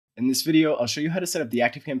In this video, I'll show you how to set up the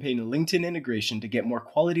ActiveCampaign LinkedIn integration to get more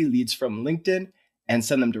quality leads from LinkedIn and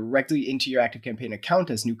send them directly into your ActiveCampaign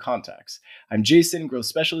account as new contacts. I'm Jason, growth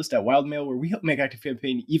specialist at Wildmail, where we help make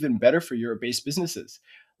ActiveCampaign even better for Europe-based businesses.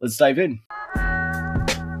 Let's dive in.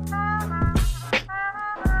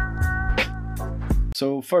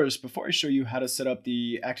 So first, before I show you how to set up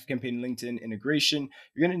the ActiveCampaign LinkedIn integration,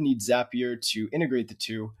 you're going to need Zapier to integrate the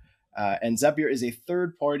two. And Zapier is a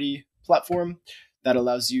third-party platform that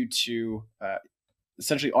allows you to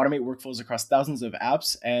essentially automate workflows across thousands of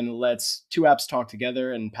apps and lets two apps talk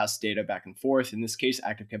together and pass data back and forth, in this case,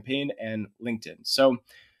 ActiveCampaign and LinkedIn. So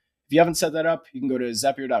if you haven't set that up, you can go to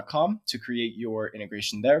zapier.com to create your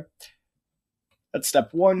integration there. That's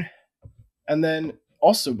step one. And then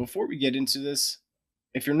also, before we get into this,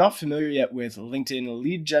 if you're not familiar yet with LinkedIn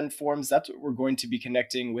lead gen forms, that's what we're going to be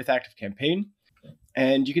connecting with ActiveCampaign.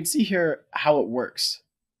 And you can see here how it works.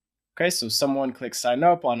 Okay, so someone clicks sign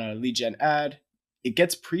up on a lead gen ad. It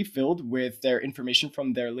gets pre-filled with their information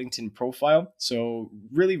from their LinkedIn profile, so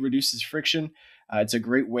really reduces friction. It's a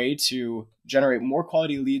great way to generate more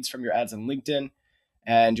quality leads from your ads on LinkedIn,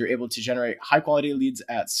 and you're able to generate high quality leads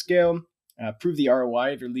at scale, prove the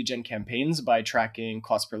ROI of your lead gen campaigns by tracking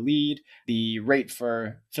cost per lead, the rate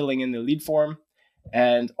for filling in the lead form,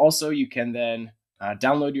 and also you can then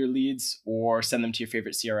download your leads or send them to your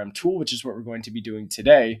favorite CRM tool, which is what we're going to be doing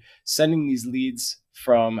today, sending these leads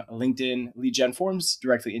from LinkedIn lead gen forms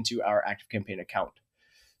directly into our ActiveCampaign account.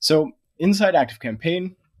 So inside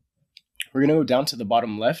ActiveCampaign, we're going to go down to the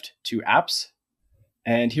bottom left to apps.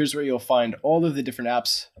 And here's where you'll find all of the different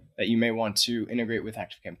apps that you may want to integrate with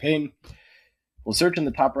ActiveCampaign. We'll search in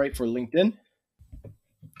the top right for LinkedIn,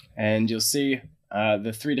 and you'll see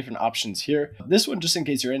the three different options here. This one, just in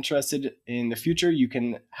case you're interested in the future, you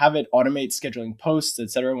can have it automate scheduling posts,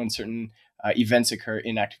 etc., when certain events occur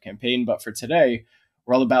in ActiveCampaign. But for today,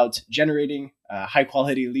 we're all about generating high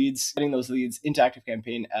quality leads, getting those leads into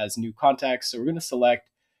ActiveCampaign as new contacts. So we're going to select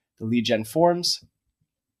the lead gen forms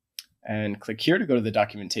and click here to go to the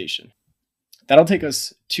documentation. That'll take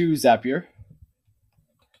us to Zapier.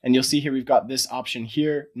 And you'll see here we've got this option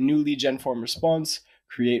here, new lead gen form response,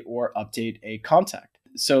 create or update a contact.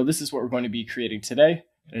 So this is what we're going to be creating today.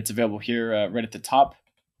 And it's available here right at the top.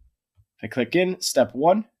 If I click in, step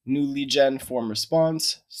one, new lead gen form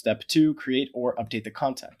response. Step two, create or update the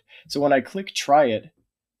contact. So when I click try it,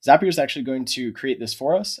 Zapier is actually going to create this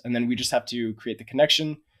for us. And then we just have to create the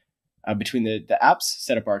connection between the apps,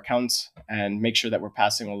 set up our accounts, and make sure that we're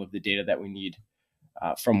passing all of the data that we need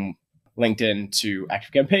from LinkedIn to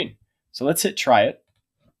ActiveCampaign. So let's hit try it.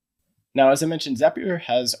 Now, as I mentioned, Zapier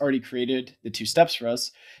has already created the two steps for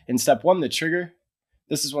us. In step one, the trigger,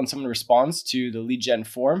 this is when someone responds to the lead gen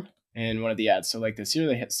form in one of the ads. So like this here,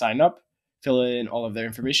 they hit sign up, fill in all of their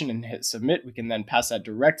information and hit submit. We can then pass that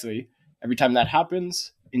directly every time that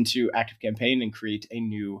happens into ActiveCampaign and create a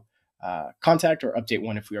new contact or update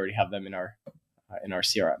one if we already have them in our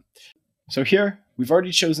CRM. So here, we've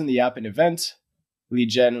already chosen the app and event, lead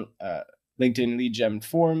gen, LinkedIn lead gen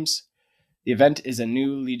forms. The event is a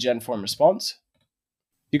new lead gen form response.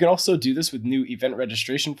 You can also do this with new event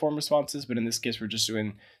registration form responses, but in this case, we're just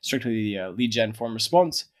doing strictly the lead gen form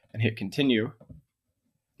response, and hit continue.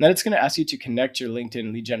 And then it's going to ask you to connect your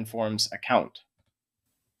LinkedIn lead gen forms account.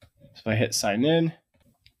 So I hit sign in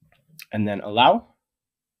and then allow.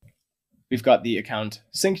 We've got the account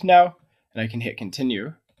synced now, and I can hit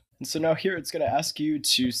continue. And so now here it's going to ask you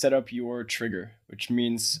to set up your trigger, which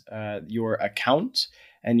means your account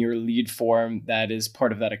and your lead form that is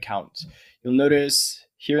part of that account. You'll notice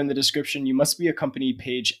here in the description, you must be a company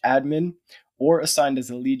page admin or assigned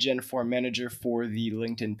as a lead gen form manager for the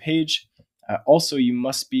LinkedIn page. Also, you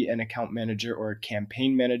must be an account manager or a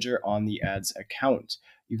campaign manager on the ads account.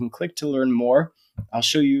 You can click to learn more. I'll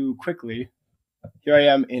show you quickly. Here I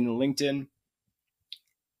am in LinkedIn.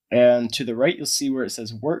 And to the right, you'll see where it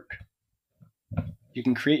says work. You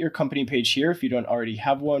can create your company page here if you don't already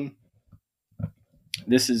have one.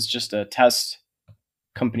 This is just a test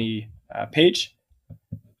company page.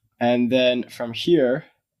 And then from here,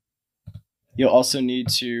 you'll also need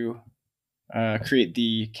to create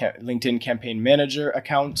the LinkedIn Campaign Manager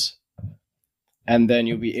account. And then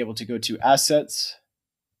you'll be able to go to Assets,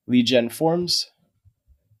 Lead Gen Forms,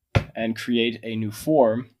 and create a new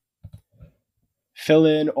form. Fill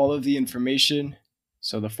in all of the information.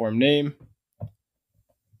 So the form name,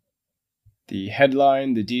 the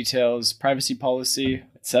headline, the details, privacy policy,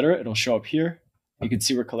 etc. It'll show up here. You can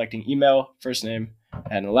see we're collecting email, first name,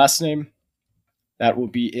 and last name. That will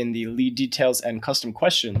be in the lead details and custom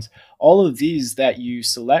questions. All of these that you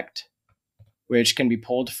select, which can be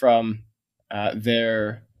pulled from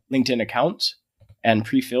their LinkedIn account, and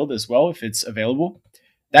pre-filled as well if it's available.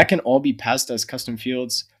 That can all be passed as custom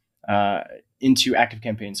fields into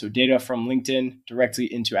ActiveCampaign. So data from LinkedIn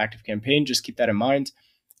directly into ActiveCampaign. Just keep that in mind.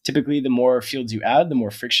 Typically, the more fields you add, the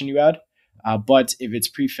more friction you add. But if it's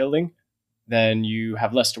pre-filling, then you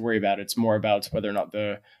have less to worry about. It's more about whether or not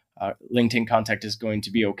the LinkedIn contact is going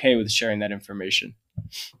to be okay with sharing that information.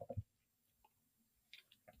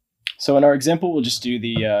 So in our example, we'll just do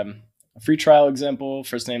the free trial example,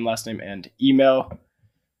 first name, last name, and email.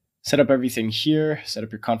 Set up everything here, set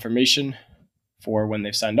up your confirmation for when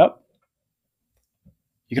they've signed up.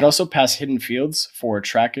 You can also pass hidden fields for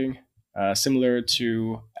tracking, similar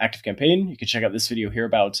to ActiveCampaign. You can check out this video here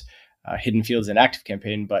about hidden fields in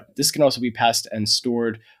ActiveCampaign, but this can also be passed and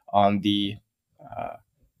stored on the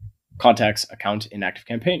contacts account in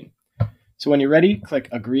ActiveCampaign. So when you're ready, click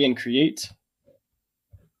Agree and Create.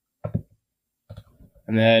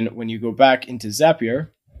 And then when you go back into Zapier,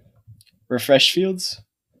 refresh fields,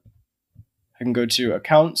 I can go to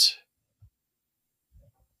Account,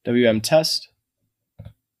 WM Test,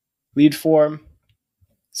 Lead Form,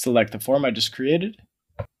 select the form I just created.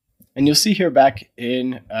 And you'll see here back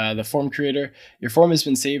in the form creator, your form has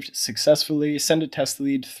been saved successfully. Send a test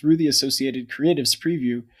lead through the associated creatives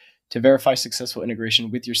preview to verify successful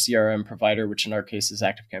integration with your CRM provider, which in our case is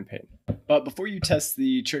ActiveCampaign. But before you test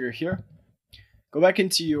the trigger here, go back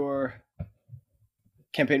into your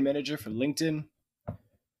campaign manager for LinkedIn,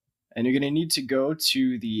 and you're going to need to go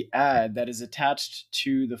to the ad that is attached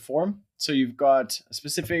to the form. So you've got a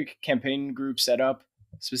specific campaign group set up,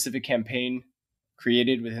 specific campaign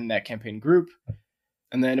created within that campaign group.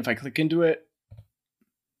 And then if I click into it,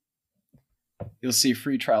 you'll see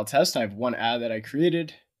free trial test. I have one ad that I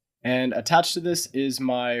created, and attached to this is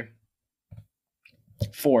my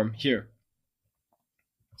form here.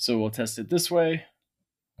 So we'll test it this way.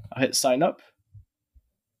 I'll hit sign up.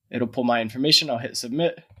 It'll pull my information. I'll hit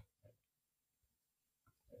submit.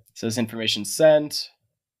 It says information sent.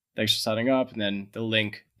 Thanks for signing up. And then the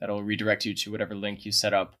link that'll redirect you to whatever link you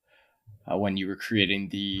set up when you were creating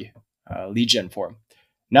the lead gen form.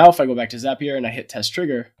 Now, if I go back to Zapier and I hit test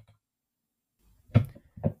trigger, it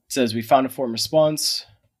says we found a form response,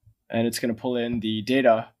 and it's going to pull in the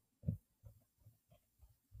data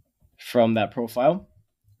from that profile,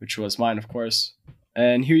 which was mine, of course.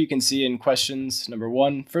 And here you can see in questions, number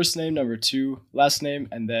 1, first name, number 2, last name,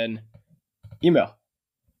 and then email.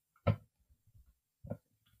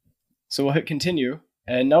 So we'll hit continue.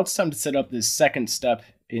 And now it's time to set up this second step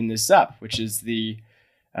in this app, which is the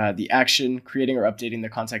action creating or updating the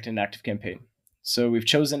contact in ActiveCampaign. So we've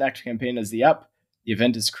chosen ActiveCampaign as the app. The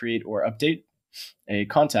event is create or update a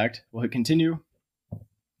contact. We'll hit continue.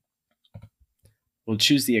 We'll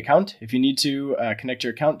choose the account. If you need to connect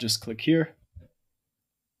your account, just click here.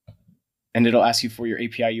 And it'll ask you for your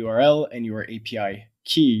API URL and your API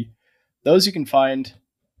key. Those you can find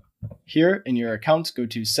here in your account. Go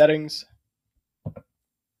to settings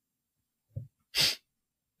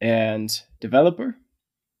and developer.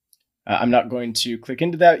 I'm not going to click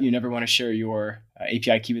into that. You never want to share your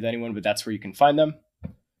API key with anyone, but that's where you can find them.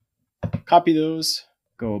 Copy those,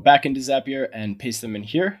 go back into Zapier and paste them in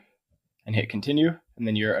here and hit continue. And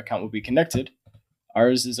then your account will be connected.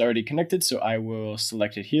 Ours is already connected, so I will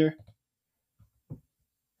select it here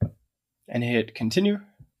and hit continue.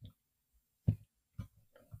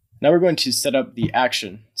 Now we're going to set up the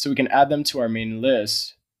action so we can add them to our main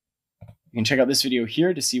list. You can check out this video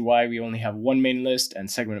here to see why we only have one main list and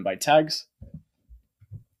segment it by tags.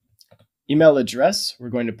 Email address, we're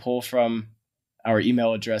going to pull from our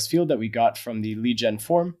email address field that we got from the lead gen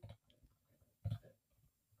form.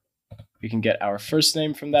 We can get our first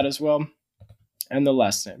name from that as well, and the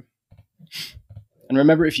last name. And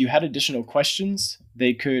remember, if you had additional questions,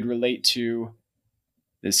 they could relate to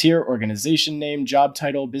this here: organization name, job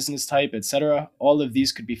title, business type, etc. All of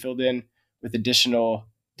these could be filled in with additional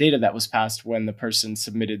data that was passed when the person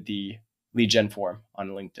submitted the lead gen form on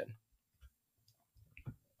LinkedIn.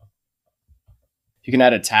 You can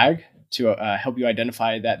add a tag to help you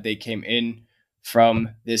identify that they came in from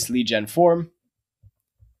this lead gen form.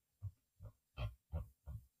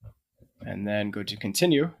 And then go to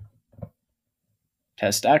continue,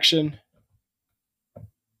 test action.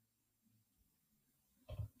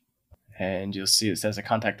 And you'll see it says a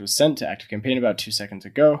contact was sent to ActiveCampaign about 2 seconds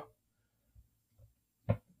ago.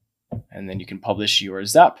 And then you can publish your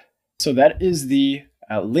Zap. So that is the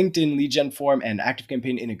LinkedIn lead gen form and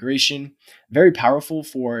ActiveCampaign integration. Very powerful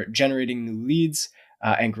for generating new leads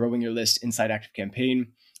and growing your list inside ActiveCampaign.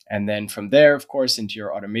 And then from there, of course, into your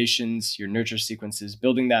automations, your nurture sequences,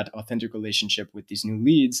 building that authentic relationship with these new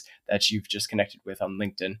leads that you've just connected with on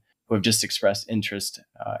LinkedIn, who have just expressed interest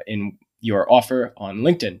in your offer on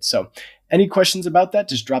LinkedIn. So any questions about that,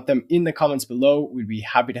 just drop them in the comments below. We'd be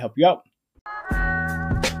happy to help you out.